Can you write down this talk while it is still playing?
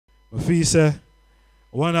If he say,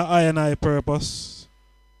 one of I and I purpose,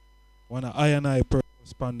 one of I and I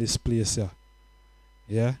purpose upon this place here.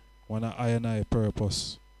 Yeah? One of I and I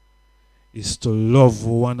purpose is to love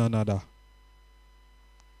one another.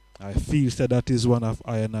 I feel that is one of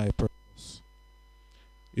I and I purpose.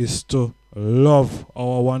 Is to love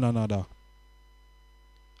our one another.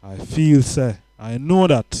 I feel say, I know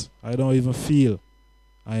that. I don't even feel.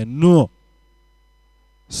 I know.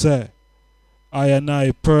 Say, I and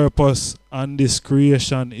I purpose on this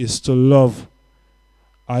creation is to love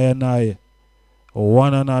I and I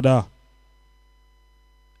one another.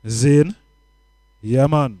 Zin? Yeah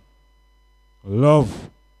man. Love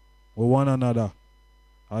with one another.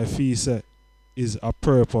 I feel say is a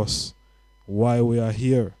purpose why we are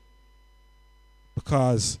here.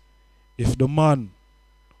 Because if the man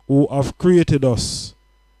who have created us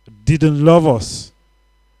didn't love us,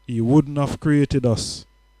 he wouldn't have created us.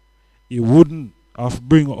 He wouldn't have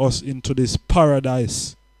bring us into this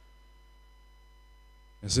paradise.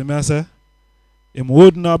 You see me I say? He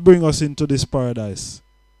wouldn't have bring us into this paradise.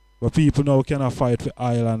 But people now cannot fight for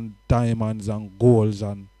oil and diamonds and golds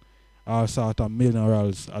and all sort of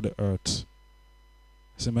minerals of the earth.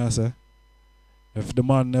 See me I say? If the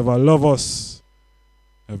man never love us,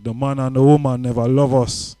 if the man and the woman never love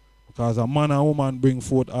us, because a man and woman bring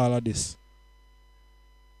forth all of this,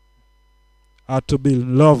 had to build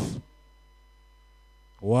love.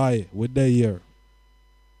 Why? With the year.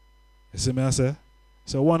 You see me I say?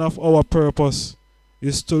 So one of our purpose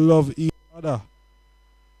is to love each other.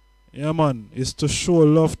 Yeah man, is to show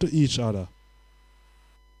love to each other.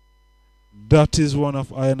 That is one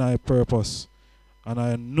of I and I purpose. And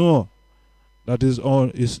I know that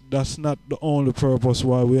that's not the only purpose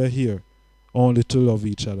why we are here. Only to love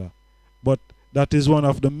each other. But that is one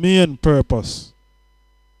of the main purpose.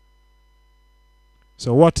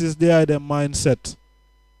 So what is the idea mindset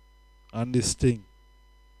on this thing?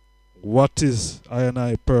 What is I and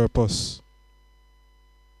I purpose?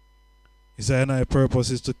 Is I and I purpose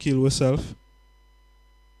is to kill ourselves?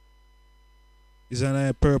 Is I and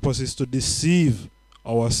I purpose is to deceive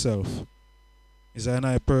ourselves? Is I and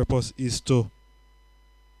I purpose is to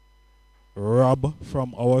rob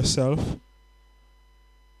from ourselves?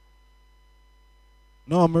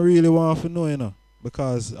 No, I really want to know, you know,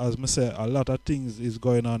 because as I say, a lot of things is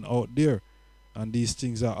going on out there, and these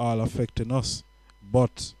things are all affecting us.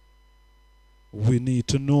 But we need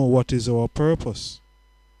to know what is our purpose,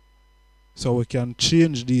 so we can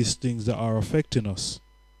change these things that are affecting us.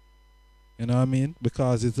 You know what I mean?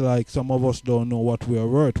 Because it's like some of us don't know what we are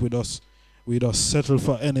worth. We just settle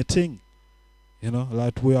for anything. You know,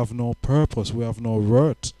 like we have no purpose, we have no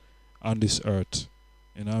worth on this earth.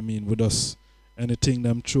 You know what I mean? We just anything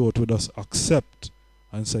them throat, we just accept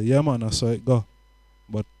and say, yeah man, that's how it go.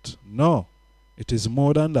 But no, it is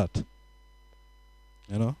more than that.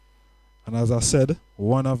 You know? And as I said,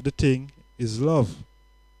 one of the thing is love.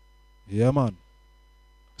 Yeah man.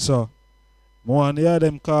 So, I want to hear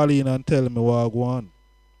them call in and tell me what I go on.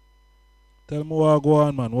 Tell me what I go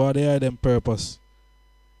on, man. What they are them purpose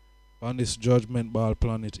on this judgment ball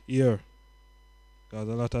planet here. Because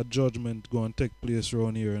a lot of judgment going to take place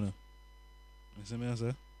around here, you know. You see me I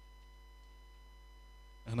say?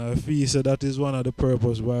 And I feel so that is one of the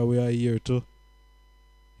purpose why we are here too.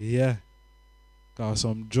 Yeah. Because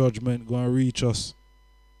some judgment going to reach us.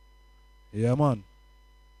 Yeah man.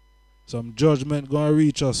 Some judgment going to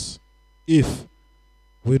reach us if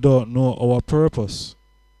we don't know our purpose.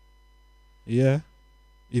 Yeah.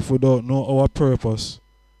 If we don't know our purpose,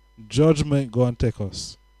 judgment going to take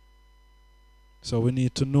us. So we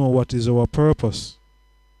need to know what is our purpose.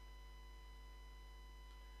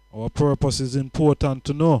 Our purpose is important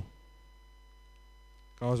to know.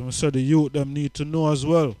 Because we said the youth them need to know as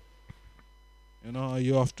well. You know,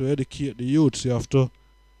 you have to educate the youths. You have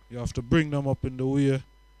to bring them up in the way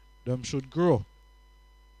them should grow.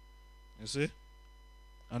 You see?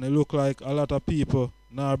 And it look like a lot of people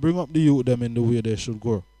now bring up the youth them in the way they should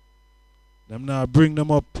grow. Them now bring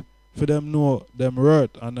them up for them know them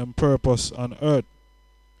worth and them purpose on earth.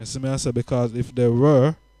 You see me I say, because if they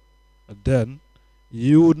were, then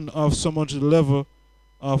you wouldn't have so much level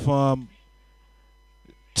of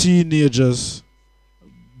teenagers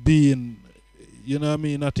being, you know what I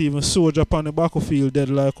mean, not even soldier upon the battlefield dead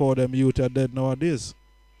like all them youth are dead nowadays.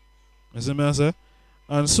 You see me I say?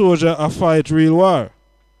 And soldier a fight real war.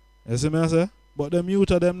 You see me I say? But them youth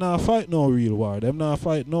them not fight no real war. Them not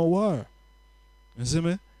fight no war. You see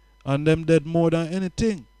me? And them dead more than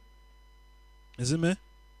anything. You see me?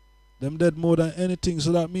 Them dead more than anything.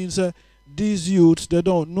 So that means that these youths, they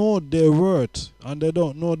don't know their worth and they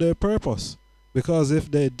don't know their purpose. Because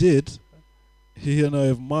if they did, You know,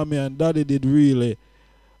 if mommy and daddy did really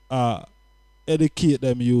educate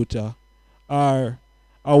them youth, or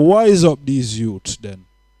wise up these youth, then,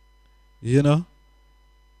 you know,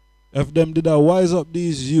 if them did wise up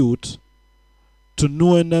these youth to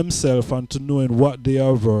knowing themselves and to knowing what they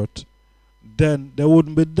are worth, then they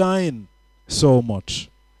wouldn't be dying so much.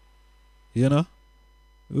 You know,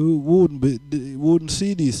 we wouldn't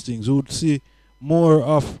see these things. We would see more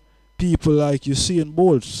of people like you see in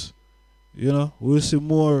Bolts. You know, we'll see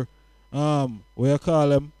more what you call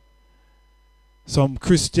them, some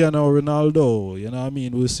Cristiano Ronaldo, you know what I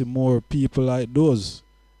mean? We'll see more people like those.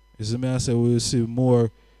 You see me, I say we'll see more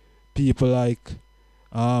people like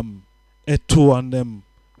Eto'o and them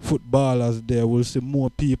footballers there. We'll see more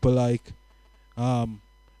people like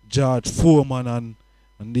George Foreman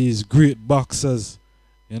and these great boxers.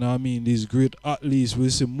 You know what I mean? These great athletes. We'll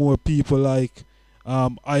see more people like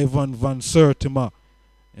Ivan Van Sertima.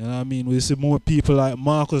 You know what I mean? We'll see more people like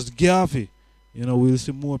Marcus Garvey. You know, we'll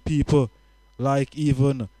see more people like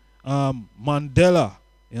even Mandela.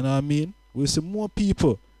 You know what I mean? We'll see more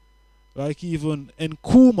people like even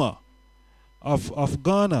Nkrumah of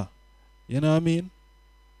Ghana. You know what I mean?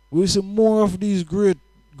 We'll see more of these great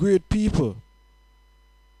people.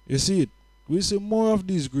 You see it? We see more of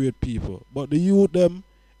these great people. But the youth them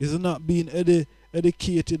is not being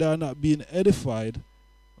educated or not being edified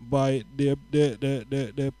by their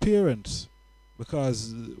parents,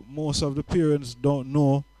 because most of the parents don't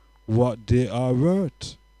know what they are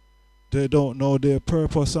worth. They don't know their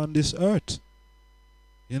purpose on this earth.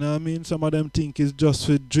 You know what I mean? Some of them think it's just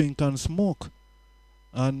for drink and smoke,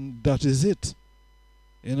 and that is it.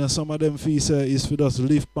 You know, some of them feel it's for just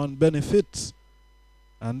live on benefits,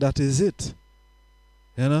 and that is it.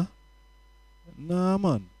 You know? Nah,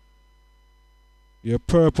 man. Your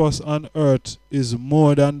purpose on earth is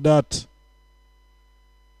more than that.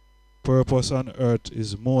 Purpose on earth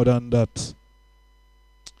is more than that.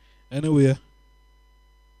 Anyway, a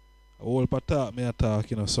whole part me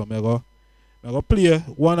talk, you know, so I go play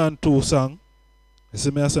 1 and 2 song. You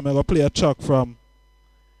see me, I say I go play a track from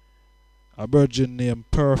a virgin named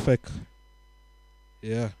Perfect.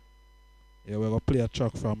 Yeah. Yeah, we go play a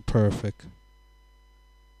track from Perfect.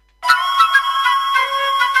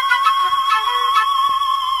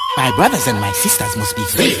 My brothers and my sisters must be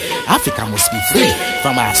free. Africa must be free.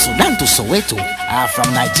 From Sudan to Soweto,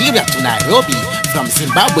 from Nigeria to Nairobi, from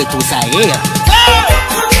Zimbabwe to Zaire.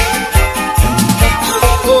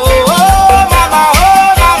 Oh, mama,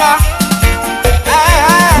 oh, mama.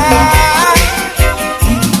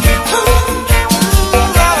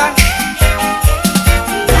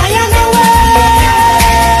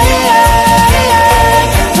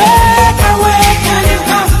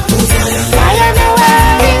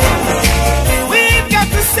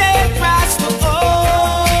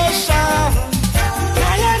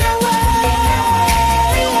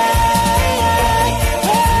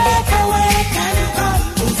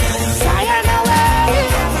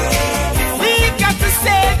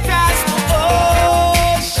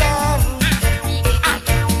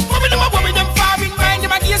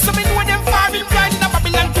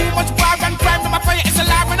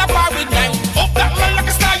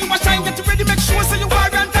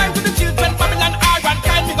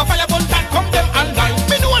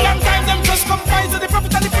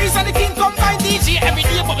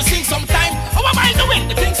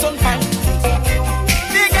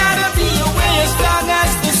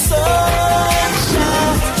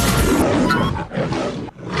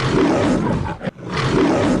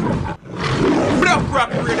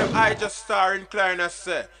 I-Jah-Stars incline us.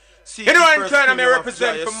 You know what I'm trying to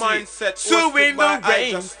represent for mindset. So when the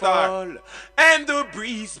rain fall and the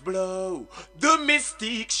breeze blow, the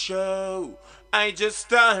mystic show,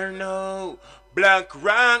 I-Jah-Stars now,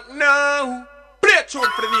 BLACKROC now. Play a tune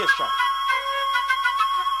for the nation.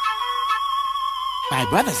 My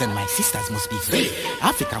brothers and my sisters must be free.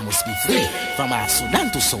 Africa must be free. From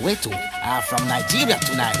Sudan to Soweto, from Nigeria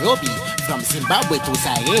to Nairobi, from Zimbabwe to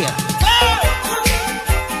Zaire.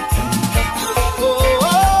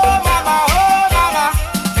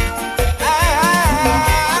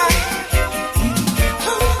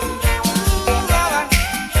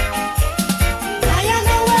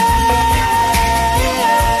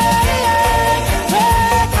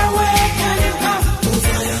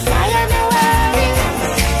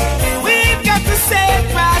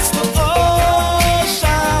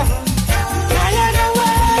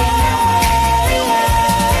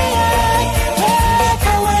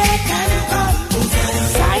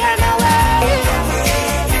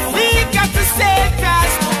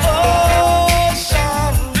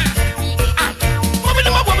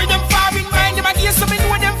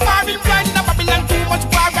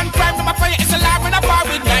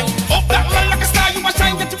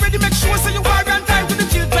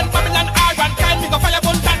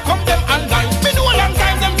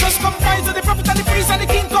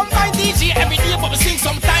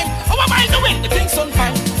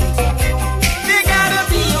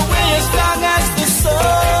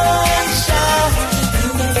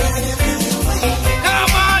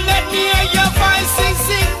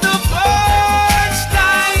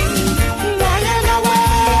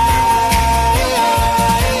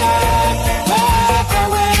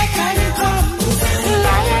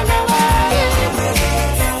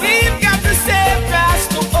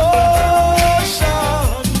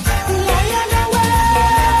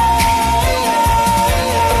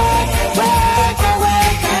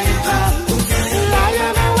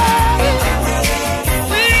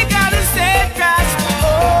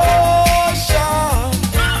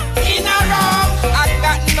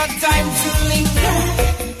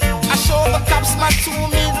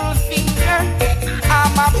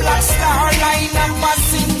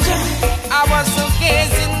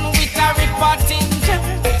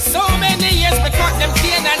 them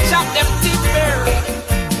cane and chop them timber.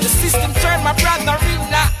 The system turned my brother in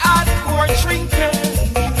a hardcore drinker.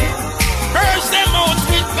 Purge them out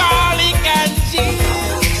with garlic and ginger.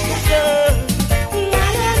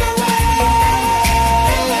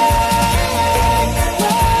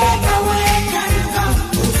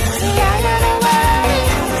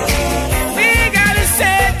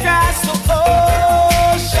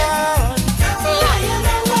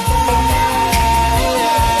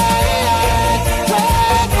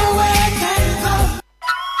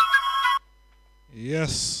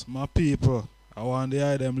 Yes, my people, I want to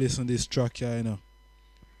hear them listen to this track here, you know.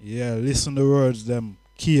 Yeah, listen the words them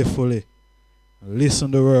carefully. Listen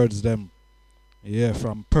the words them. Yeah,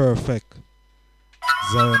 from Perfect.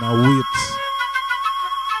 Zion and Wait.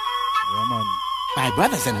 Yeah, man. My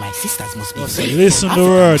brothers and my sisters must be free. Listen Africa the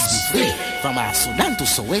words. must be free. From Sudan to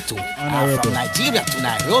Soweto, Honorable. from Nigeria to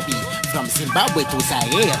Nairobi, from Zimbabwe to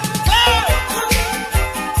Zaire.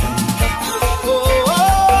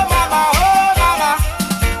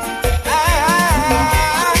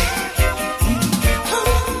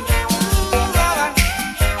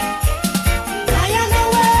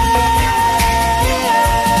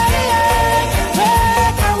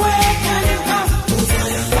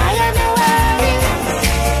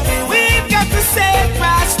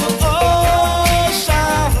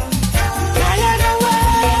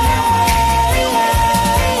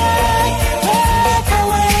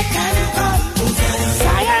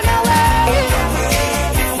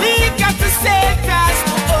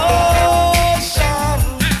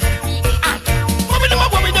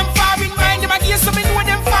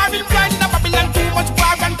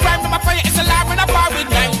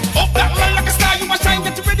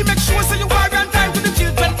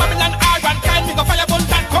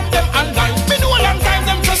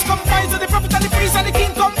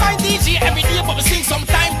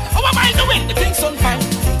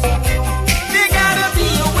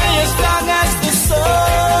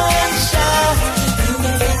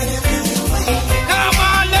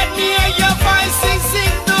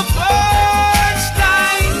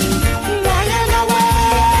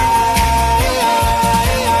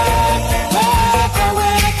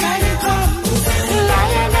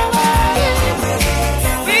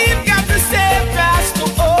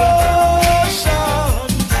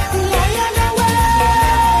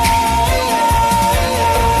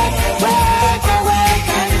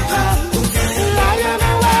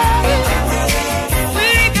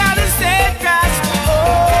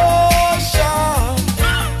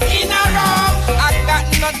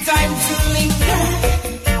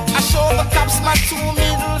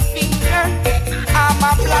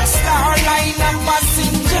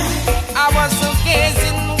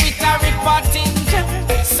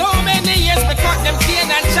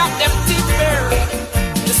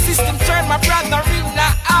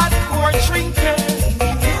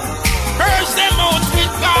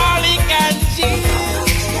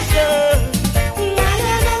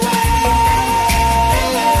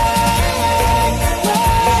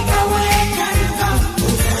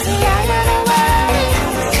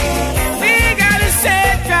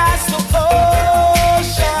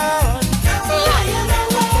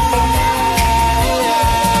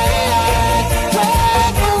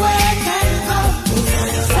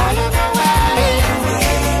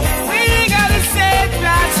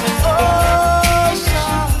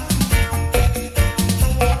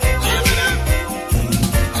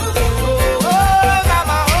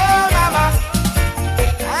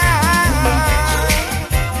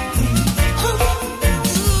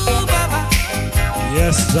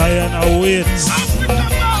 Zion awaits.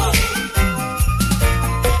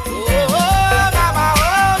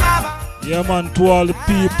 Yeah, man, to all the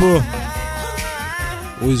people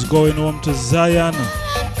who is going home to Zion,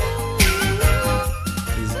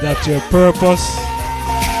 is that your purpose?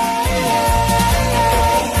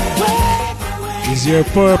 Is your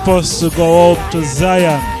purpose to go home to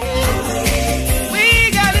Zion?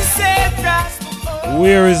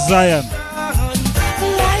 Where is Zion?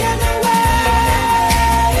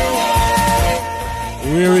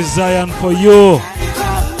 Where is Zion for you?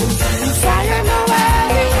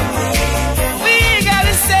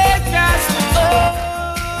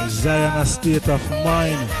 Is Zion a state of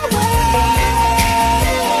mind?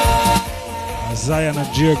 Is Zion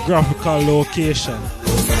a geographical location?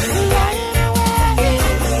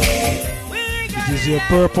 It is your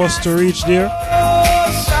purpose to reach there?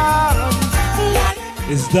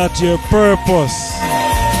 Is that your purpose?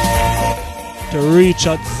 To reach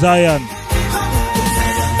at Zion?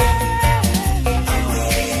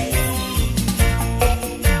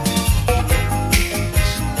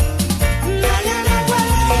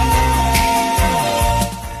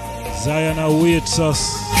 Zion awaits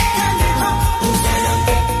us.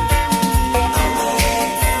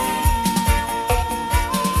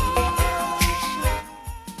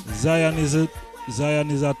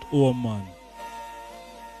 Zion is at home, man.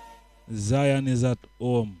 Zion is at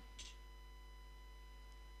home.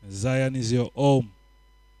 Zion is your home.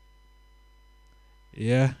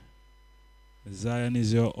 Yeah? Zion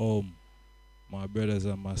is your home, my brothers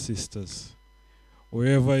and my sisters.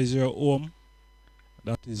 Wherever is your home,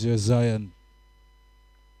 that is your Zion.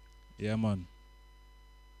 Yeah, man.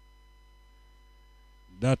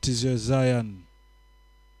 That is your Zion.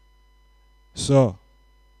 So,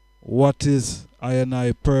 what is I and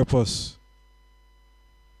I purpose?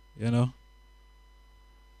 You know?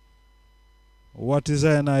 What is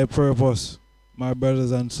I and I purpose, my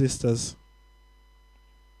brothers and sisters?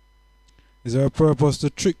 Is there a purpose to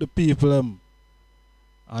trick the people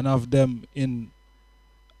and have them in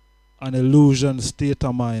an illusion state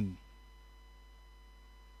of mind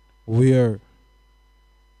where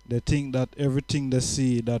they think that everything they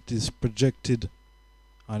see that is projected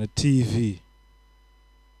on the TV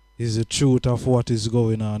is the truth of what is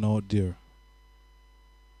going on out there?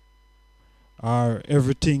 Or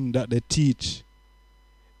everything that they teach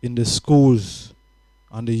in the schools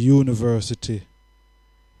and the university,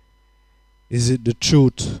 is it the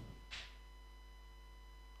truth?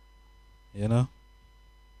 You know?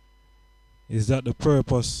 Is that the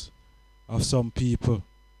purpose of some people?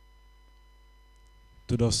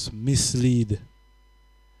 To just mislead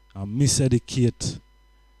and miseducate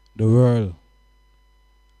the world,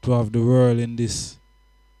 to have the world in this,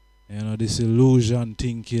 you know, this illusion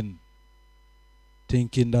thinking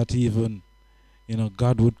that even, you know,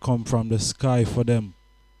 God would come from the sky for them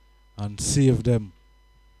and save them,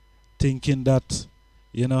 thinking that,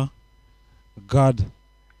 you know, God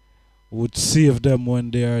would save them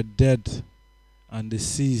when they are dead and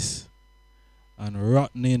deceased and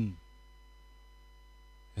rotting.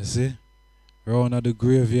 You see? Round at the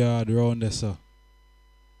graveyard, round there, sir.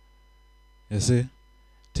 You see?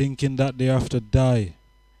 Thinking that they have to die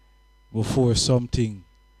before something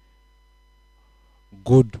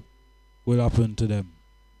good will happen to them.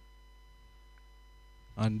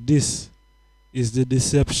 And this is the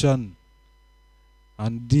deception.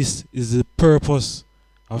 And this is the purpose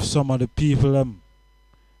of some of the people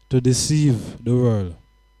to deceive the world.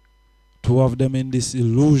 To have them in this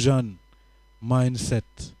illusion mindset.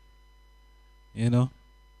 You know?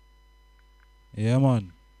 Yeah,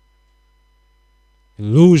 man.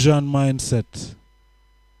 Illusion mindset.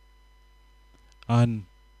 And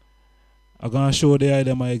I'm going to show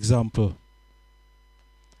them an example.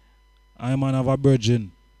 I man have a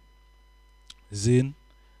virgin. Zin,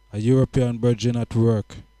 a European virgin at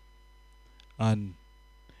work. And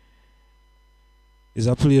it's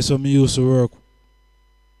a place where I used to work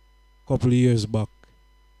a couple of years back.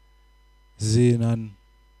 Zin, and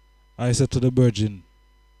I said to the virgin,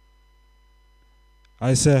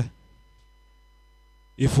 I said,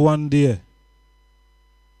 if one day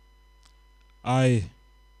I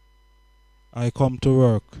come to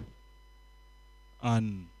work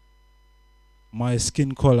and my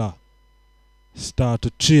skin color start to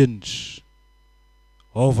change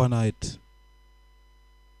overnight,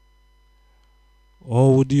 how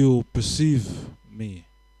would you perceive me?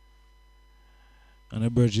 And the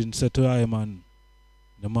virgin said to him, and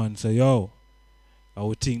the man said, yo, I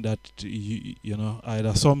would think that you know,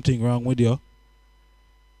 either something wrong with you,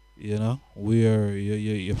 you know, where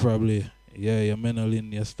you probably, your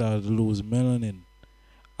melanin, you start to lose melanin,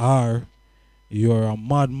 or you're a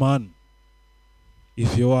madman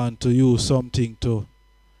if you want to use something to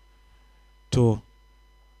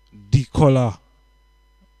decolor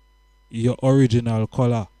your original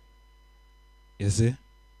color. You see?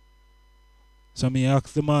 So me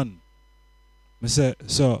ask the man, I say,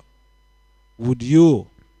 so would you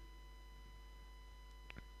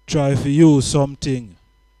try to use something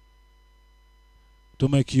to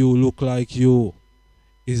make you look like you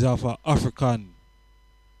is of an African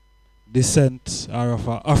descent or of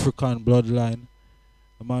an African bloodline?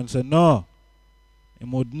 The man said, no, he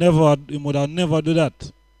would have never do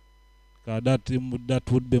that. Because that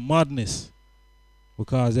would be madness.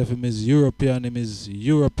 Because if he is European,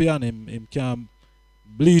 him can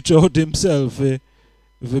bleach out himself if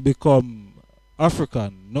he become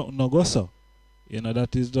African. No go so. You know,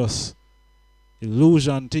 that is just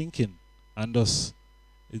illusion thinking. And just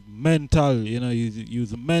mental, you know,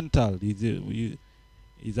 he's mental. He's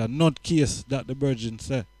a nutcase that the virgin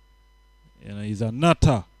said. You know, he's a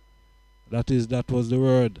nutter. That was the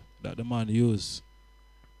word that the man used.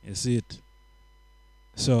 You see it?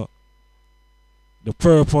 So, the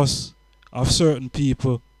purpose of certain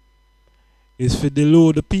people is to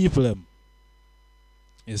delude the people them.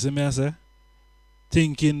 You see me I say?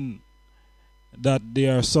 Thinking that they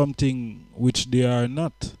are something which they are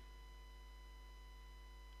not.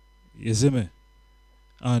 You see me?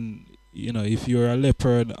 And you know, if you're a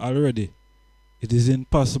leopard already, it is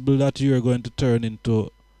impossible that you're going to turn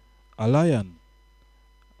into a lion.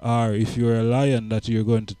 Or if you're a lion, that you're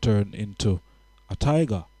going to turn into a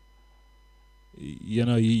tiger. You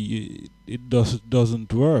know, it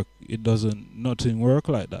doesn't work. Nothing work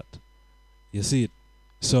like that. You see it?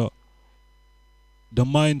 So, the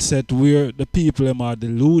mindset where the people them are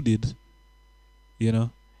deluded, you know,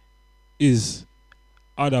 is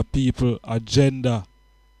other people agenda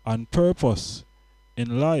and purpose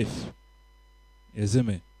in life. You see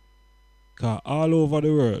me? Because all over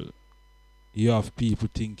the world, you have people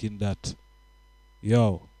thinking that,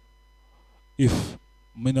 yo, if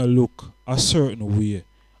me not look a certain way,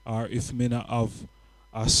 or if me not have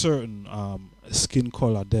a certain skin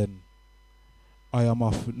color, then I am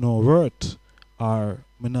of no worth, or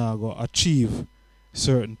me not go achieve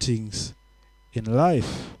certain things in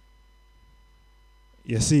life.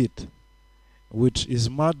 You see it? Which is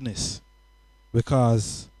madness,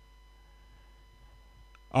 because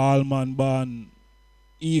all man born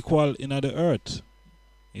equal in the earth.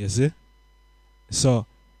 You see? So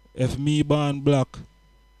if me born black,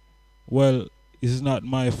 well, it's not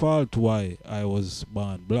my fault why I was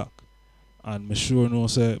born black. And me sure no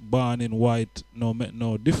say born in white no make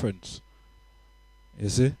no difference. You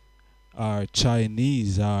see? Or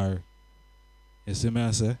Chinese, or you see me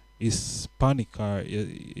I say Hispanic, or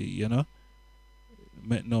you know,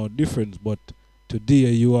 make no difference. But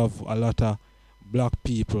today you have a lot of black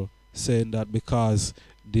people saying that because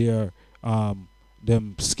their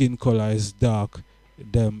them skin color is dark,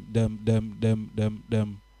 them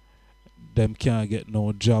can't get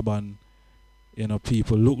no job, and you know,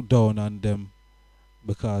 people look down on them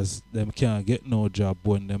because them can't get no job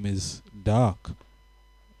when them is dark.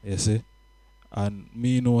 You see? And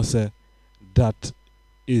me know say that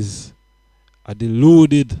is a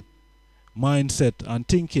deluded mindset and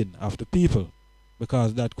thinking of the people,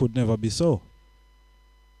 because that could never be so.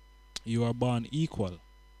 You are born equal.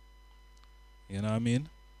 You know what I mean?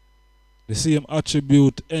 The same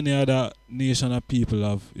attribute any other nation of people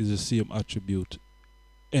have is the same attribute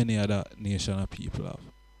any other nation of people have.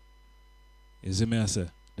 You see me I say?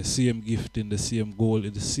 The same gifting, the same goal,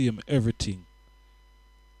 the same everything.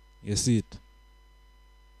 You see it?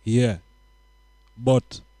 Yeah.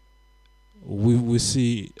 But we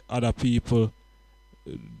see other people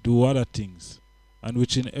do other things. And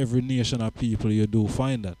which in every nation of people you do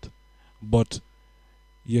find that. But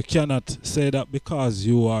you cannot say that because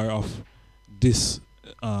you are of this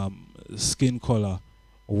skin color,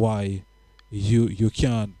 why you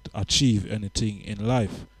can't achieve anything in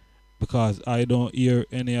life. Because I don't hear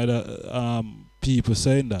any other people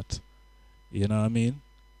saying that. You know what I mean?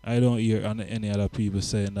 I don't hear any other people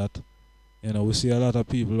saying that. You know, we see a lot of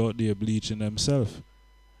people out there bleaching themselves.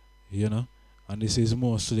 You know? And this is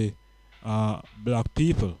mostly black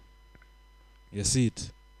people. You see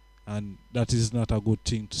it? And that is not a good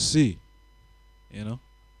thing to see. You know?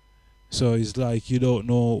 So it's like you don't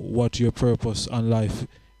know what your purpose in life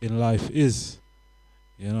is.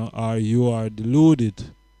 You know, or you are deluded.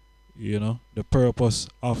 You know, the purpose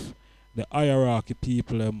of the hierarchy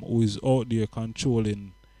people who is out there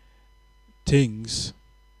controlling things,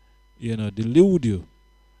 you know, delude you,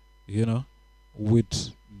 you know, with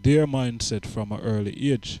their mindset from an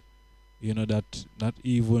early age. You know, that not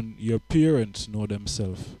even your parents know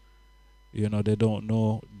themselves. You know, they don't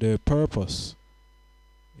know their purpose.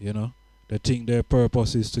 You know, they think their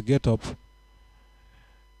purpose is to get up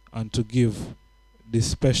and to give this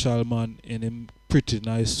special man in a pretty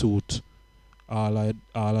nice suit all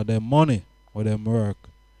of them money or them work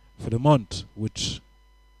for the month, which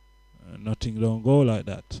nothing don't go like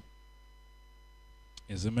that.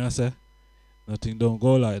 You see me I say? Nothing don't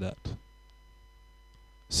go like that.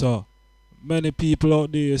 So many people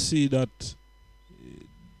out there see that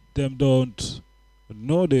them don't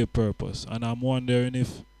know their purpose, and I'm wondering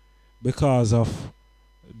if because of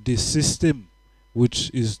this system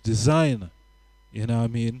which is designed, you know what I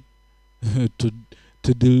mean,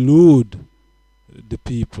 to delude the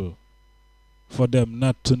people, for them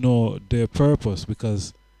not to know their purpose.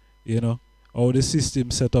 Because you know how the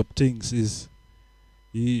system set up things is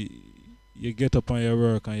you get up on your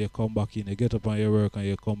work and you come back in, you get up on your work and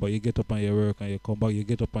you come back, you get up on your work and you come back, you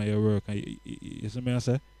get up on your work, and you see me I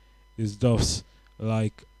say? It's just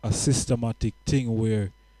like a systematic thing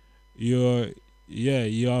where you're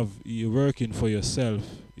working for yourself,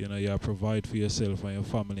 you know, you provide for yourself and your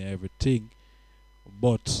family and everything,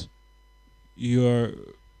 but you're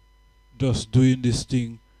just doing this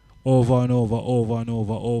thing over and over, over and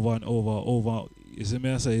over, over and over. You see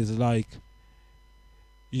me I say it's like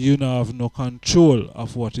you don't have no control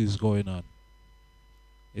of what is going on.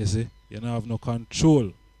 You see? You don't have no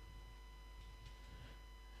control.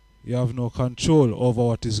 You have no control over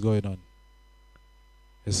what is going on.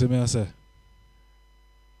 You see me I say?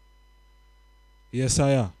 Yes,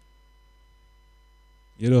 I am.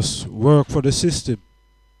 You just work for the system.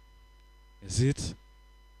 Is it?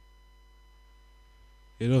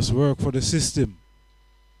 You just work for the system.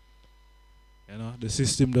 You know, the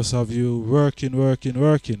system just have you working. You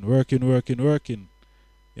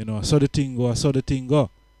know, so the thing go.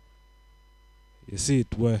 You see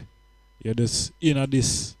it where you're just in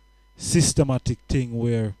this systematic thing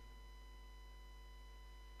where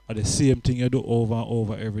the same thing you do over and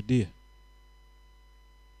over every day.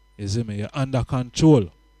 You see me? You're under control.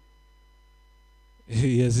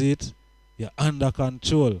 You see it? You're under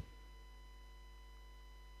control.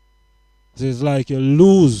 So it's like you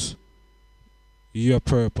lose your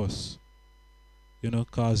purpose. You know,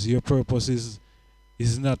 because your purpose is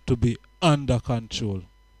not to be under control.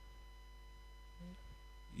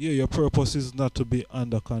 Yeah, your purpose is not to be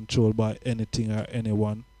under control by anything or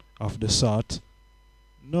anyone of the sort.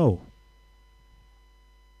 No.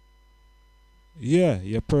 Yeah,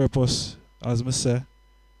 your purpose, as I say,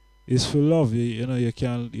 is for love. You know, you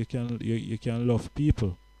can love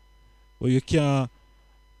people, but you can't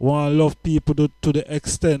want to love people to the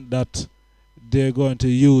extent that they're going to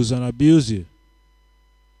use and abuse you.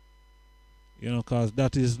 You know, because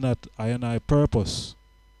that is not I and I purpose.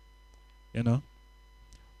 You know,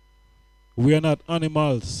 we are not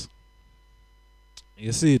animals.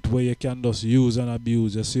 You see it where you can just use and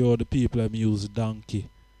abuse. You see all the people that use donkey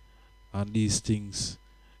and these things.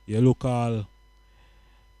 You look all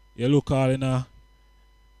in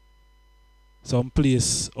some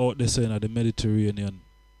place out there in the Mediterranean.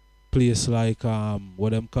 Place like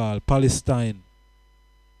what them call Palestine.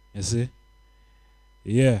 You see?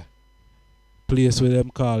 Yeah. Place where them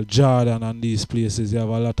call Jordan and these places. You have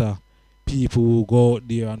a lot of people who go out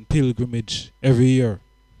there on pilgrimage every year.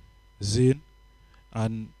 You see?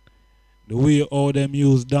 And the way all them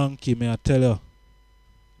use donkey, may I tell you,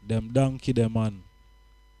 them donkey them man.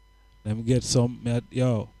 Them get some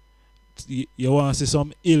you want to see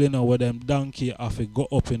some ill, you know, where them donkey have to go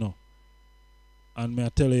up, you know. And me I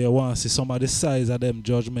tell you want to see some of the size of them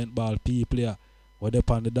judgment ball people here where they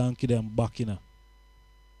on the donkey them back, you know.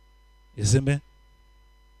 You see me?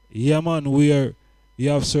 Yeah man, where you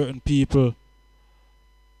have certain people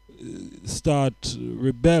start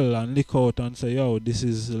rebel and lick out and say, yo, this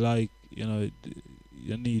is like, you know,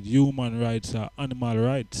 you need human rights or animal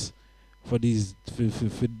rights for these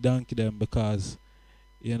for donkey them, because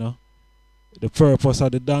you know the purpose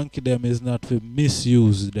of the donkey them is not to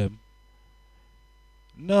misuse them.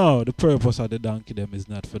 No, the purpose of the donkey them is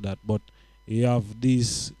not for that. But you have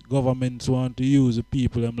these governments want to use the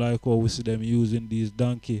people them like how we see them using these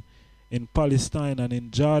donkey in Palestine and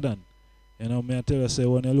in Jordan. You know, me I tell you, say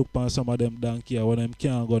when you look on some of them donkey, when them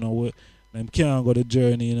can't go nowhere, them can't go the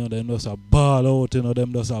journey, you know, them just a ball out, you know,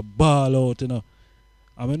 them just a ball out, you know.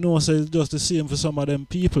 I mean, no, say it's just the same for some of them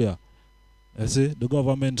people, yeah. You see, the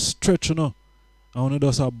government stretch, you know, and when they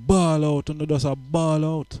just a ball out, and they just a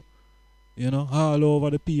ball out, you know, all over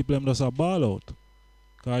the people, them just a ball out.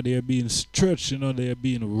 Because they're being stretched, you know, they're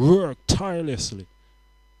being worked tirelessly.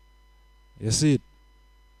 You see it?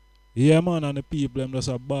 Yeah, man, and the people, them just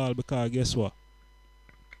a ball, because guess what?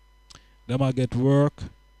 Them a get work,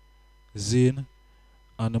 zine,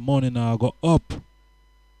 and the money now go up.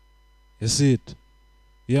 You see it?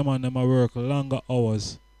 Yeah man, them a work longer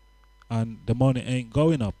hours and the money ain't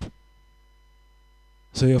going up.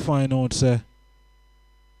 So you find out say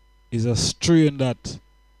it's a strain that,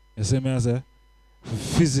 you see me I say,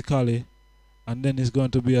 physically, and then it's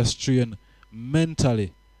going to be a strain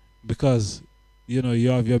mentally, because you know you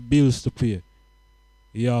have your bills to pay,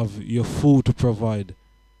 you have your food to provide,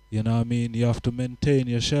 you know what I mean, you have to maintain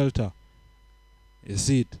your shelter. You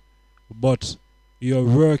see it? But you're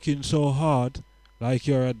working so hard like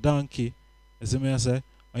you're a donkey, you see me I say,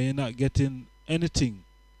 and you're not getting anything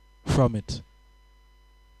from it.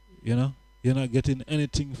 You know? You're not getting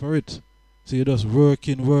anything for it. So you're just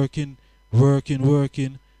working.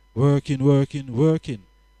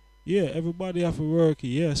 Yeah, everybody have to work.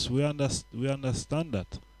 Yes, we understand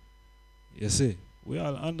that. You see? We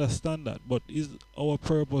all understand that. But is our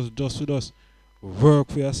purpose just to just work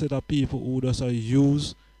for a set of people who just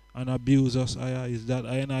use and abuse us? Is that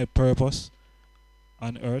I purpose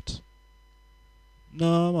on earth?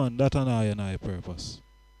 No man, that an I purpose.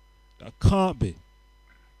 That can't be.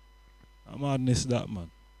 Madness that, man.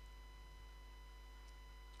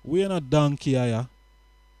 We are not donkey here.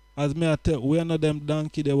 As me I tell, we are not them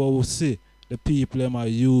donkey they will see the people them I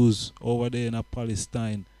use over there in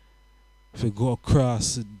Palestine. If you go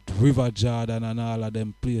across River Jordan and all of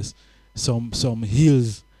them place, some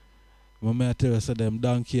hills. When I tell you so them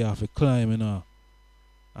donkey have to climb, you know.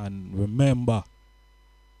 And remember,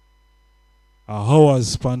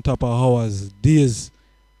 hours on top of hours, days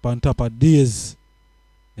on top of days.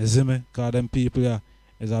 You see me? Because them people here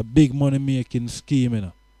is a big money making scheme, you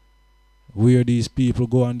know. Where these people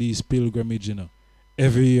go on these pilgrimage, you know,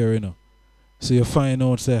 every year, you know. So you find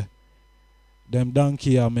out, say, them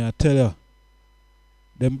donkey here, may I tell you,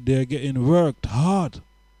 they're getting worked hard.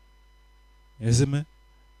 You see me?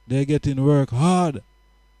 They're getting work hard.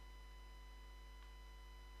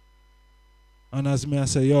 And as me I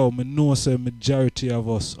say, yo, me know say majority of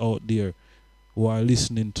us out there who are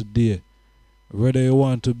listening today, whether you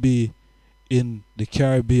want to be in the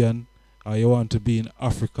Caribbean or you want to be in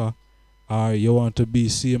Africa or you want to be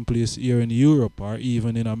same place here in Europe or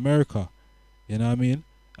even in America, you know what I mean?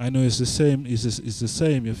 I know it's the same, it's the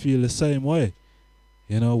same, you feel the same way.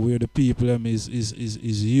 You know, where the people is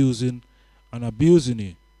using and abusing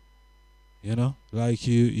you. You know, like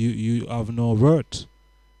you have no worth,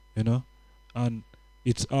 you know. And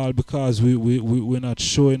it's all because we're not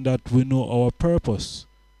showing that we know our purpose.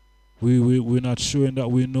 We're not showing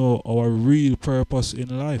that we know our real purpose in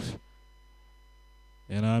life.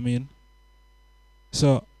 You know what I mean?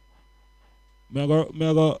 So, me go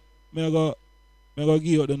give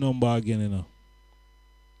you the number again, you know.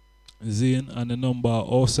 Zane, and the number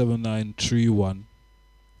 07931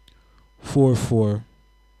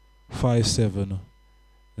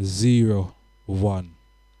 445701.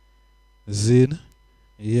 Zane,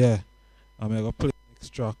 yeah. I'm gonna play the next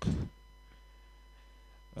track.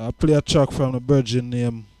 I'll play a track from the virgin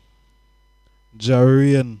named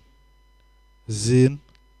Jarian. Zane.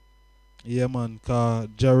 Yeah, man, cause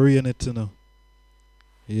Jarian it, you know.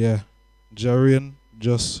 Yeah. Jarian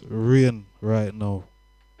just rain right now.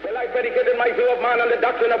 The life dedicated my view of man and the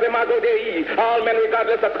doctrine of Imago Dei. All men,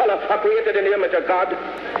 regardless of color, are created in the image of God.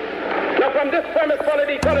 Now from this premise follow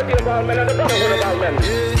the equality of all men and the brotherhood of all men.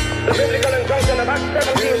 The biblical injunction of Acts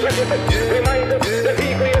 17:26 reminds us that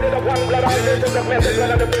he created of one blood all nations of men that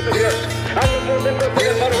dwell on the face of the earth. And was most interested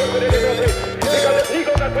in brotherhood within his own race. Because if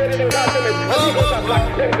negroes are created in God's image and negroes are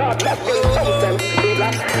black, then God must in some sense be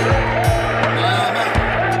black.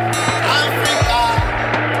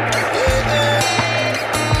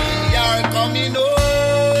 Coming home.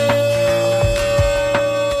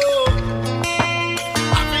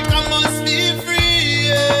 Africa must be free.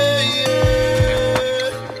 Yeah, yeah.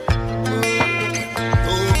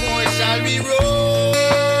 No more shall we roam.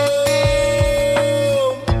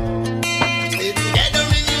 Stay together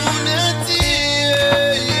in unity.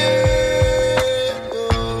 Yeah, yeah.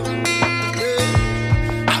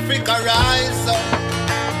 Africa rise up.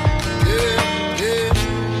 Yeah, yeah,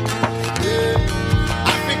 yeah.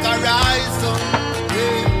 Africa rise up.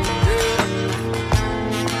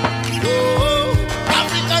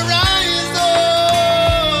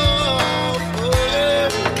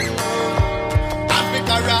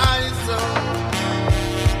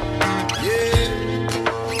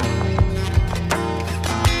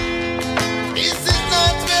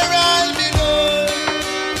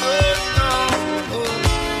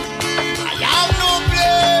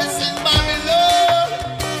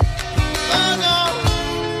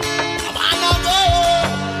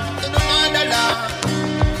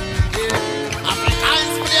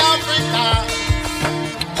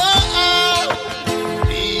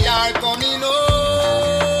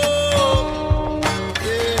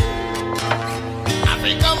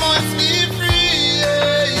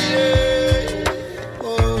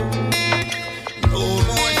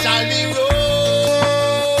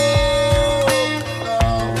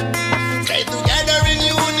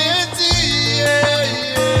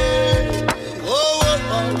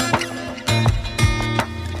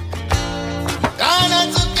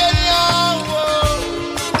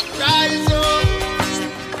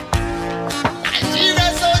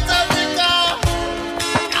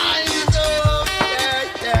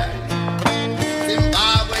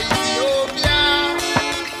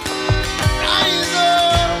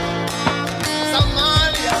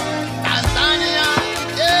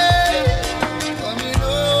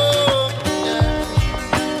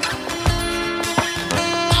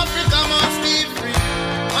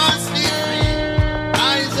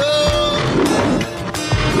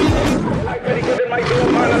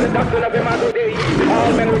 Doctrine of Imago Dei.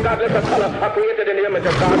 All men, regardless of color, are created in the image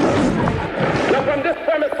of God. Now from this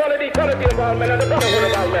premise follow the equality of all men and the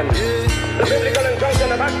brotherhood of all men. The biblical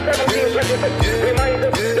injunction of Acts 17:26 reminds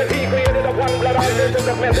us that he created of one blood all nations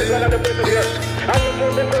of men to dwell on the face of the earth. And the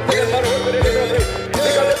movement will be in brotherhood within his own place.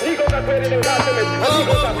 Because if Negroes are created in God's image and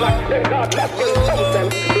Negroes are black, then God must in some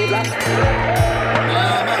sense be black.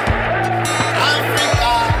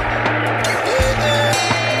 Africa,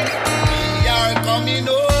 we are coming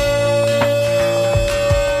home.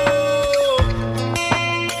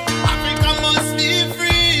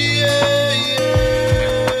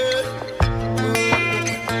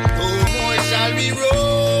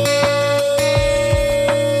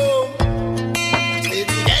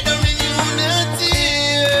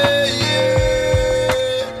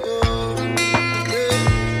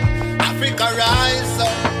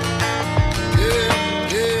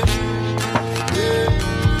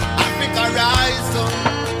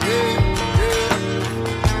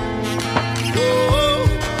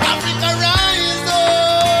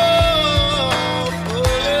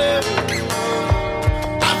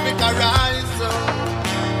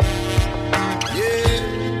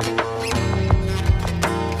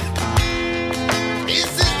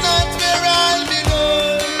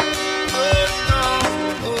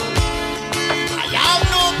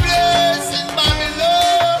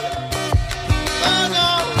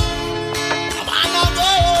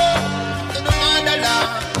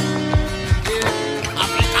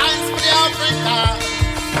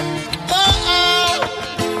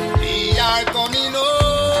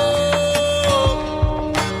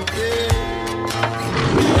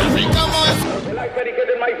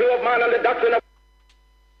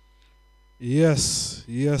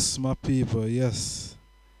 Yes, my people, yes.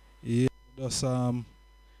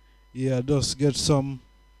 Just get some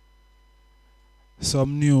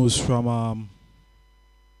news from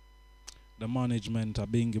the management of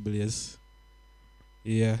Bingy Blaze.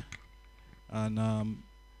 Yeah. And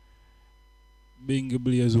Bingy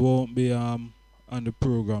Blaze won't be on the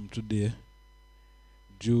program today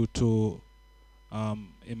due to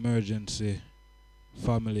emergency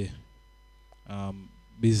family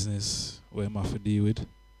business where I'm have to deal with.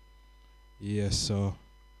 Yes, so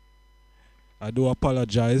I do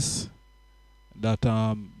apologize that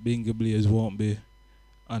Bingy Blaze won't be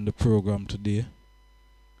on the program today.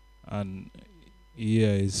 And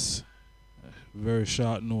yeah, it's very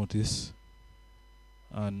short notice.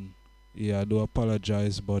 And yeah, I do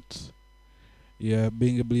apologize, but yeah,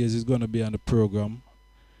 Bingy Blaze is gonna be on the program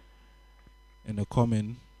in the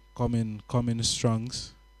coming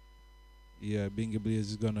strongs. Yeah, Bingy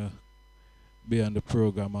Blaze is gonna be on the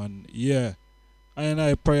program, and yeah,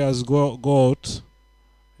 I prayers go out,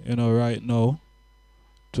 right now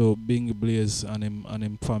to Bingy Blaze and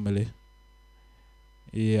him family.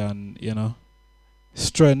 Yeah, and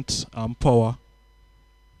strength and power.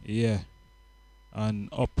 Yeah,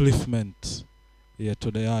 and upliftment. Yeah,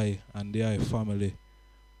 to the I and the I family,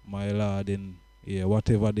 my Lord, in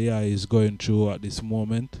whatever the I is going through at this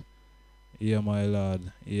moment. Yeah, my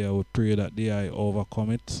Lord. Yeah, we pray that the I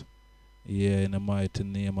overcome it. Yeah, in the mighty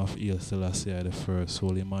name of Ijahstars, the first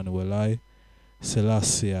Holy Emmanuel I,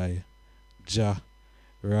 Selassie I,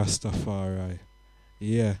 Ijah-Rastafari.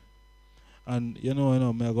 Yeah. And I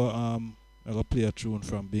go play a tune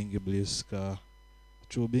from Bingy Blaze, cause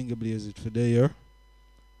through Bingy Blaze it for the year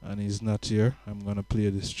and he's not here. I'm gonna play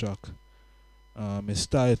this track. His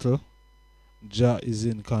title, Jah is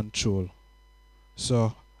in control.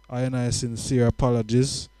 So I sincere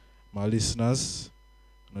apologies, my listeners.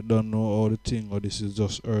 I don't know all the thing, or this is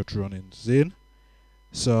just earth running. Zine?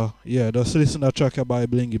 So yeah, just listen to the track by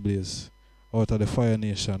Bingy Blaze out of the Fire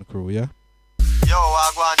Nation crew, yeah? Yo,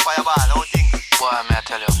 I go on Fireball, how things? Boy, may I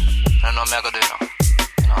tell you, I know me I go do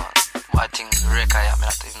what things wreck I am, I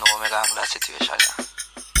don't even know me I go that situation,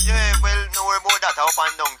 yeah. Well, no worry about that, I up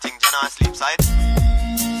and down things, you know, sleep side.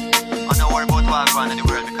 I don't worry about what going on in the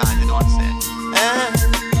world because you don't say it.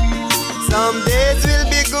 Some days will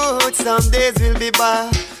be good, some days will be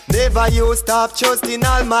bad. Never you stop trusting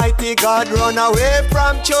Almighty God. Run away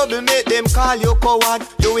from trouble, make them call you coward.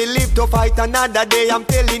 You will live to fight another day, I'm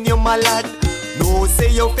telling you, my lad. No say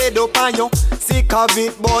you fed up and you sick of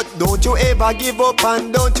it, but don't you ever give up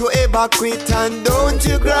and don't you ever quit. And don't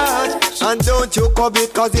you grudge and don't you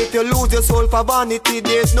covet, cause if you lose your soul for vanity,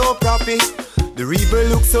 there's no profit. The river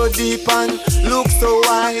looks so deep and looks so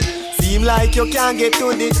wide, seem like you can't get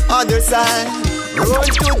to the other side. Roll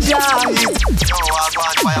to Jah. Yo, I go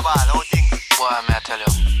on Fireball, how things? Boy, may I tell you,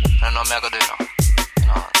 I know me I go do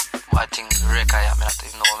what things wreck I am, I don't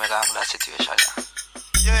even know me I go that situation,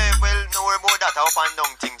 yeah. Well, no worry about that, I up and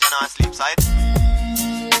down things, you know, sleep side.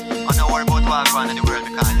 I know worry about what's going on in the world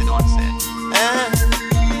because you don't say.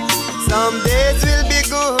 Some days will be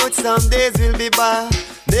good, some days will be bad.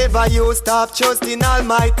 Never you stop trusting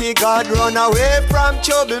Almighty God. Run away from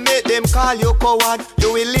trouble, make them call you coward.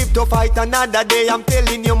 You will live to fight another day, I'm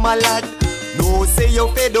telling you my lad. No say you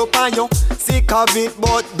fed up and you sick of it,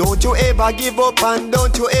 but don't you ever give up and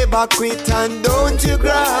don't you ever quit. And don't you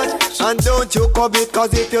grudge and don't you covet,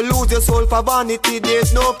 cause if you lose your soul for vanity,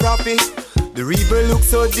 there's no profit. The river looks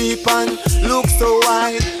so deep and looks so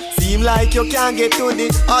wide, seem like you can't get to the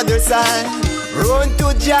other side. Run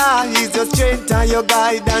to Jah, he's your strength and your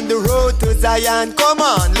guide, and the road to Zion. Come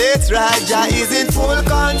on, let's ride. Jah is in full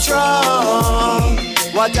control.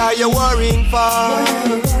 What are you worrying for?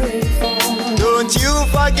 Don't you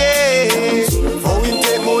forget how we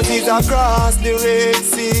take Moses across the Red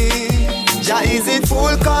Sea. Jah is in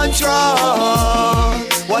full control.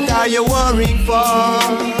 What are you worrying for?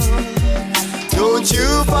 Don't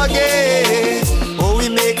you forget how we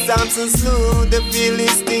make Samson slew the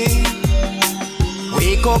Philistine.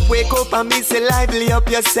 Wake up and be say lively up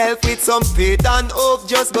yourself with some faith and hope.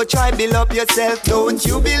 Just go try build up yourself. Don't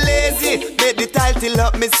you be lazy, make the title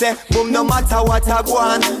up myself. Boom, no matter what I go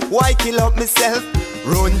on, why kill up myself?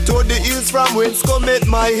 Run to the hills from whence cometh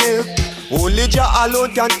my help. Only Jah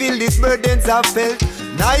alone can feel these burdens I felt.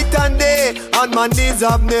 Night and day on my knees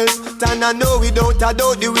I've knelt, and I know without a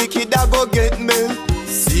doubt the wicked I go get me.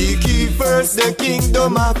 Seek ye first the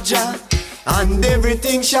kingdom of Jah, and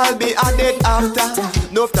everything shall be added after.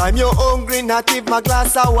 No time you're hungry, not give my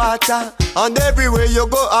glass of water, and everywhere you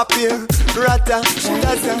go up here, rata,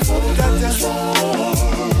 rata, rata.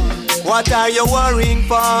 What are you worrying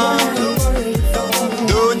for?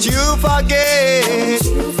 Don't you forget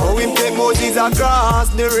how we take Moses across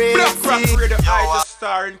the Red Sea. BLACKROC, the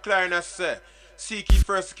I-Jah-Stars in Chronixx say, seek ye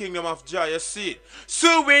first the kingdom of Jah, you see it.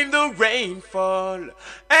 So when the rain fall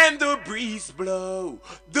and the breeze blow,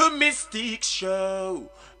 the mystic show,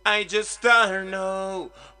 Ijahstars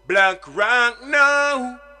know, BLACKROC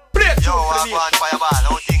know. Yo, I go on fireball,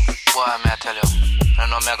 how things? Boy, I tell you, I don't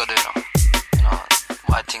know what I'm going to do now. You know,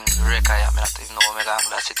 what things wreck I am, I don't even know what I'm going to do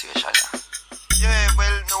in that situation now. Yeah,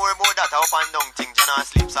 well, no worry about that, I up and down things, you know,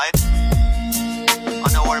 sleep side.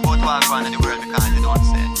 And no worry about what's going on in the world because you don't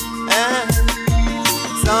say.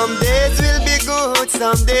 Some days will be good,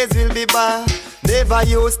 some days will be bad. Never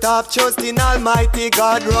you stop trusting Almighty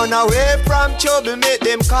God. Run away from trouble, make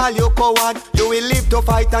them call you coward. You will live to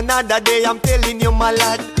fight another day, I'm telling you my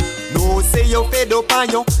lad. No say you fed up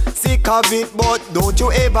and you sick of it, but don't you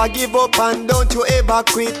ever give up and don't you ever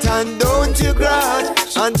quit. And don't you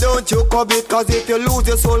grudge and don't you covet, cause if you lose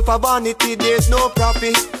your soul for vanity, there's no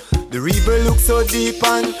profit. The river looks so deep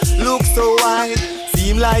and looks so wide,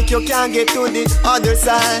 seem like you can't get to the other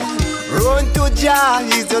side. Run to Jah,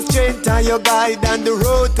 he's your strength and your guide, and the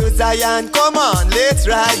road to Zion. Come on, let's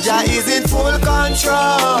ride. Jah is in full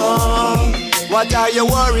control. What are you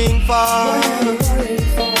worrying for?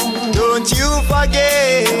 Don't you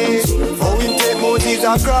forget how we take Moses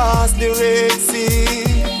across the Red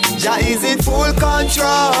Sea. Jah is in full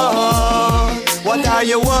control. What are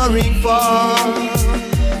you worrying for?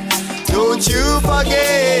 Don't you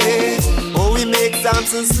forget how we make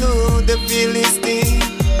Samson slew the Philistine.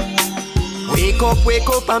 Wake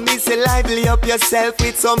up and be say lively up yourself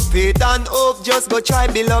with some faith and hope. Just go try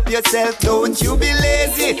build up yourself. Don't you be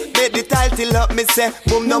lazy, make the title up myself.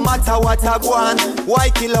 Boom, no matter what I go on, why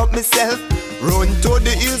kill up myself? Run to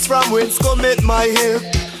the hills from whence cometh my help.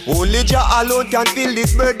 Only Jah alone can feel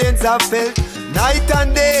these burdens I felt. Night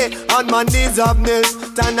and day on my knees I've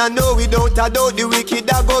knelt, and I know without a doubt the wicked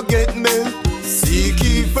I go get me. Seek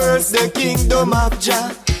ye first the kingdom of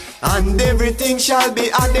Jah, and everything shall be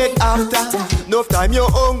added after. No time you're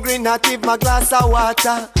hungry, not give my glass of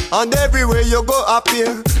water, and everywhere you go up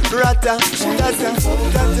here, rata, rata,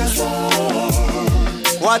 rata.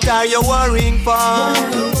 What are you worrying for?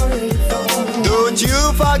 Don't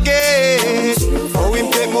you forget how we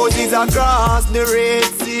take Moses across the Red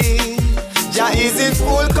Sea. Jah is in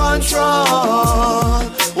full control.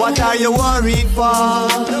 What are you worried for?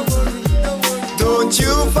 Don't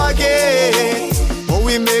you forget how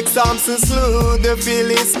we make Samson slew the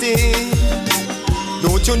Philistine.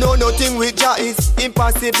 Don't you know nothing with Jah is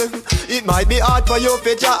impossible? It might be hard for you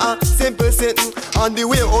for Jah a simple sitting, and the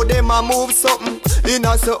way how them a move something in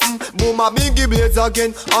a something. Boom a bingy blades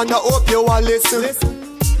again, and I hope you all listen.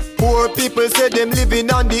 Poor people say them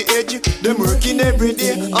living on the edge, them working every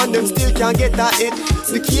day and them still can't get a hit.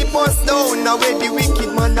 So keep us down now where the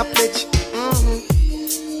wicked man a pledge.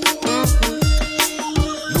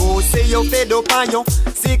 No say you fed up and you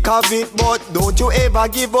sick of it, but don't you ever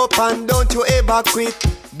give up and don't you ever quit.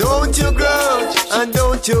 Don't you grudge and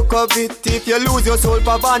don't you covet. If you lose your soul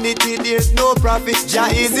for vanity, there's no profit. Jah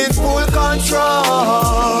is in full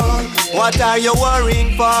control. What are you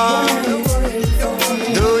worrying for?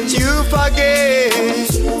 Don't you forget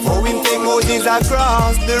how him take Moses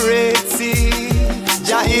across the Red Sea.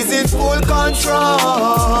 Jah is in full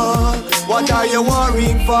control. What are you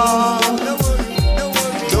worrying for?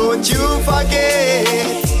 Don't you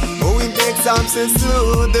forget how him take Samson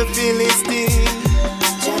slew the Philistine.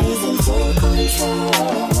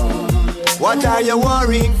 What are you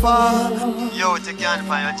worrying for? Yo, you can't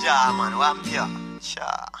find your Jah, man. What I'm here?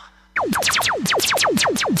 Sure.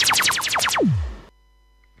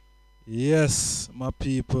 Yes, my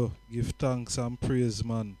people, give thanks and praise,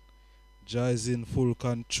 man. Jah is in full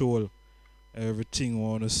control. Everything we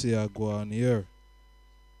want to see I go on here.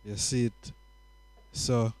 You see it?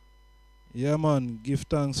 So, yeah, man, give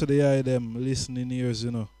thanks to the eye them listening ears,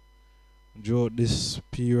 you know. Throughout this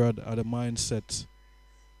period of the mindset.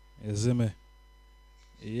 You see me?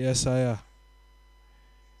 Yes, I am.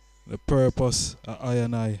 The purpose of I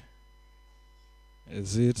and I.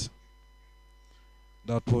 Is it?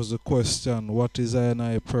 That was the question. What is I and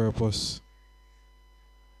I purpose?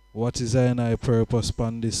 What is I and I purpose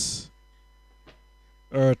upon this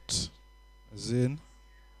earth? Is in?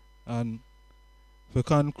 And to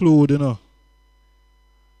conclude, you know,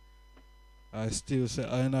 I still say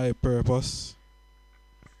I and I purpose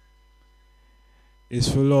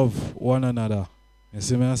is to love one another. You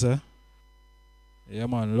see me I say? Yeah,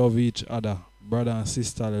 man, love each other. Brother and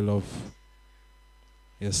sisterly love.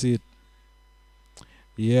 You see it?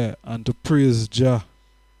 Yeah, and to praise Jah.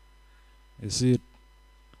 You see it?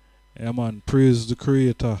 Yeah, man, praise the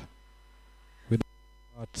Creator with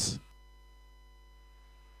our hearts.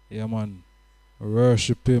 Yeah, man,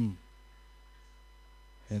 worship Him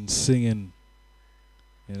and singing.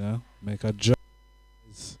 You know, make a joy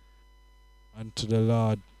unto the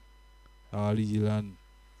Lord all ye land.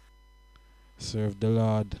 Serve the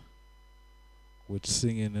Lord with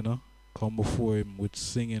singing, you know. Come before Him with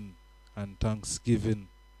singing and thanksgiving.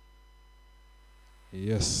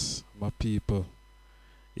 Yes, my people.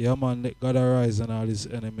 Yeah, man, let God arise and all His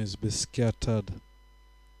enemies be scattered.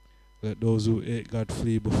 Let those who hate God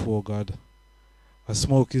flee before God. As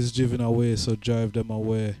smoke is driven away, so drive them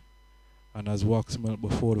away. And as wax melt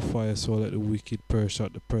before the fire, so let the wicked perish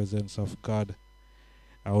at the presence of God.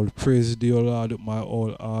 I will praise Thee, O Lord, with my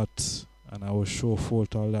whole heart, and I will show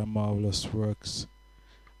forth all Thy marvelous works.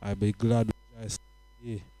 I be glad with Thy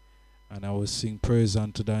Thee, and I will sing praise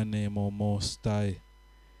unto Thy name, O Most High.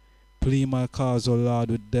 Plead my cause, O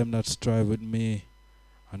Lord, with them that strive with me,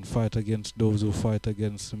 and fight against those who fight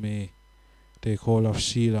against me. Take hold of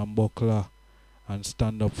shield and buckler, and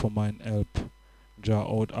stand up for mine help.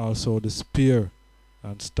 Draw out also the spear,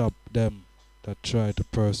 and stop them that try to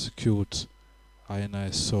persecute I and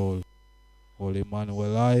I soul. Holy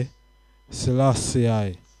Emmanuel I, Selassie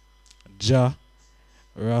I, Jah,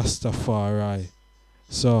 Rastafari.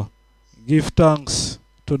 So, give thanks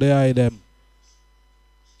to the I them.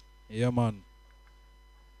 Yeah, man.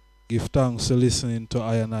 Give thanks to listening to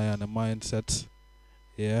I and the mindset.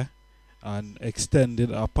 Yeah. And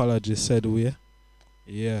extended apology said we.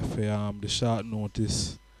 Yeah, for the short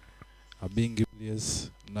notice of Bingy Blaze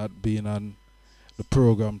not being on the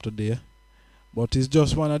program today. But it's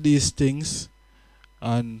just one of these things.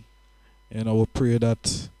 And you know, we pray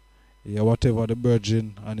that whatever the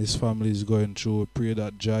virgin and his family is going through, we pray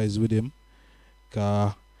that Jah is with him.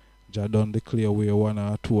 Because Jah don't declare where one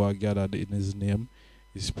or two are gathered in his name.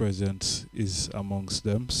 His presence is amongst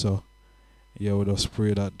them. So yeah, we just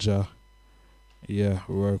pray that Jah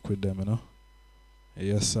work with them, you know.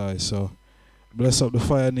 Yes, I. So bless up the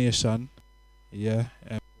Fire Nation. Yeah,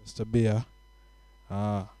 and Mr. Bear.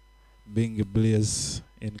 Bingy Blaze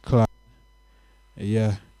in Clark.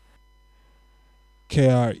 Yeah.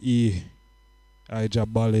 KRE I-Jah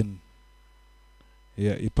Ballin.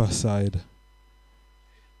 Yeah, Ijahstars.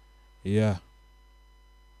 Yeah.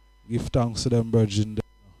 Give thanks to them virgin.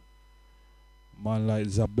 Man like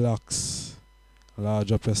the blacks.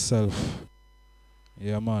 Large up yourself.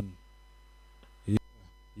 Yeah, man. Yeah.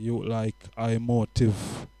 You like I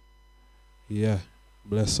motive. Yeah.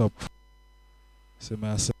 Bless up. See me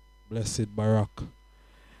I say blessed Barack.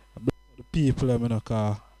 Bless the people them in a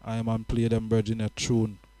car. I man play them virgin a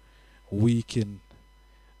tune week in,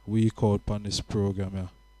 week out on this program, yeah.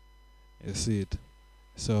 You see it.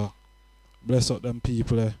 So bless up them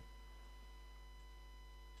people.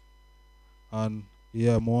 And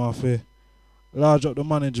yeah, more of a large up the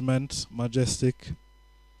management, Majestic,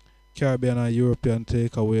 Caribbean and European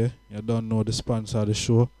Takeaway. You don't know the sponsor of the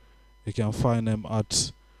show. You can find them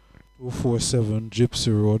at 247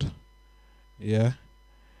 Gypsy Road. Yeah.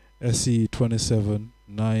 SE 27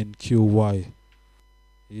 9QY.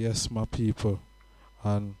 Yes, my people.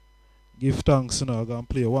 And give thanks, you know. I'm gonna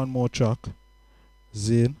play one more track.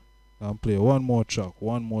 Zane. I'm gonna play one more track.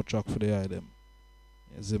 One more track for the item.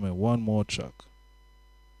 You see me? One more track.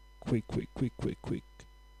 Quick.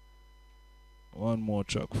 One more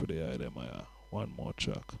track for the item, yeah. One more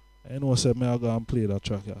track. I know say me I gonna play that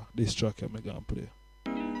track, yeah. This track I gonna play.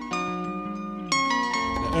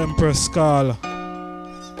 The Empress Call.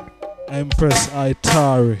 Empress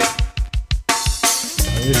Itari.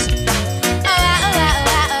 Listen.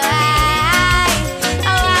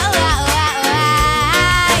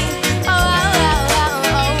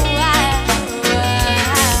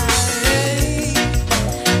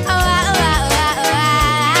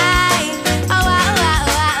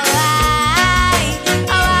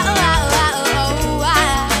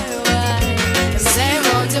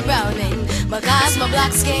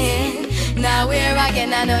 Black skin. Now we're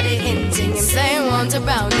again, I know the hinting. Him saying want a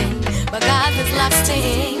browning, because it's last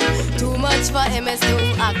thing. Too much for him is too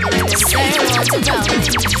ugly. Him saying want a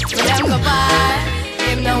browning, but them go by.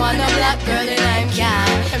 Him no want no black girl in I'm car.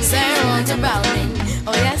 Him saying want a browning.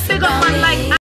 Oh yes, a browning.